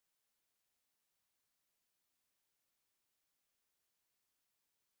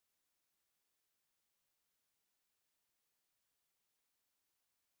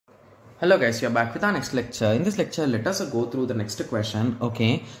Hello guys, we are back with our next lecture. In this lecture, let us go through the next question.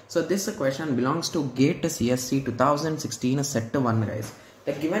 Okay, so this question belongs to GATE CSC 2016 set 1 guys.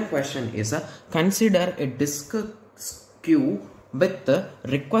 The given question is consider a disk queue with the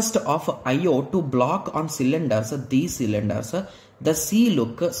request of IO to block on cylinders. These cylinders, the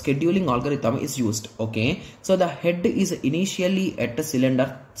C-look scheduling algorithm is used. Okay, so the head is initially at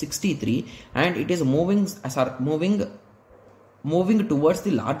cylinder 63 and it is moving towards the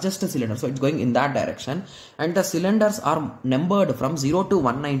largest cylinder, so it's going in that direction, and the cylinders are numbered from 0 to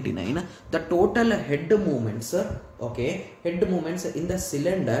 199. The total head movements, head movements in the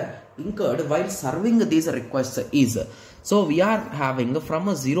cylinder incurred while serving these requests is, so we are having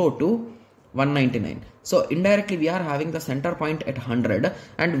from 0 to 199. So indirectly we are having the center point at 100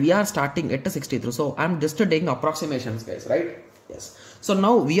 and we are starting at 63. So I'm just taking approximations guys, right? Yes. So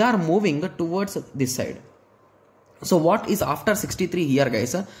now we are moving towards this side. So what is after 63 here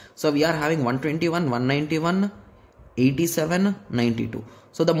guys? So we are having 121, 191, 87, 92.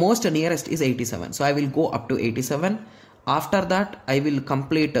 So the most nearest is 87. So I will go up to 87. After that I will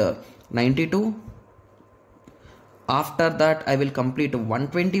complete 92. After that I will complete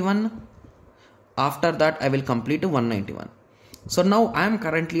 121. After that I will complete 191. So now I am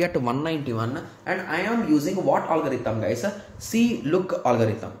currently at 191 and I am using what algorithm guys? C-look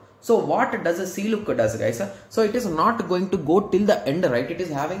algorithm. So what does a C-look does guys? So it is not going to go till the end, right? It is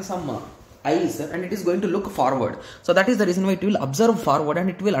having some eyes and it is going to look forward. So that is the reason why it will observe forward and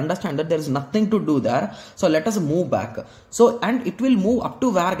it will understand that there is nothing to do there. So let us move back. So and it will move up to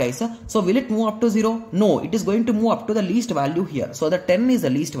where guys? So will it move up to 0? No, it is going to move up to the least value here. So the 10 is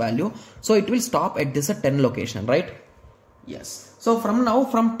the least value. So it will stop at this 10 location, right? Yes. So from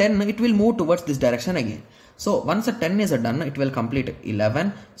 10 it will move towards this direction again. So once a 10 is done, it will complete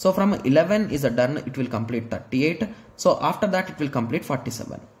 11. So from 11 is done, it will complete 38. So after that, it will complete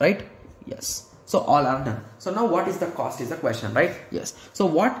 47, right? Yes. So all are done. So now what is the cost is the question, right? Yes. So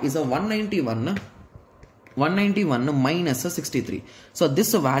what is a 191 minus 63? So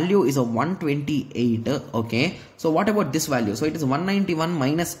this value is a 128. Okay. So what about this value? So it is 191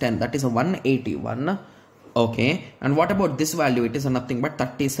 minus 10. That is a 181. Okay. And what about this value? It is nothing but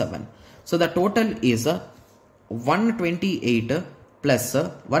 37. So the total is 128 plus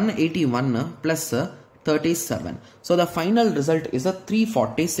 181 plus 37. So the final result is a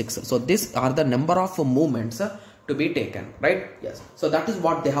 346. So these are the number of movements to be taken, right? Yes. So that is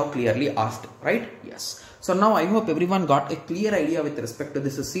what they have clearly asked, right? Yes. So now I hope everyone got a clear idea with respect to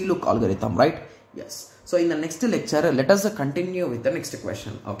this C-look algorithm, right? Yes. So in the next lecture, let us continue with the next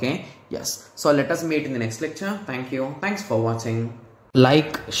question. Okay. Yes. So let us meet in the next lecture. Thank you. Thanks for watching.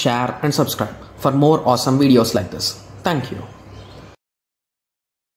 Like, share and subscribe for more awesome videos like this. Thank you.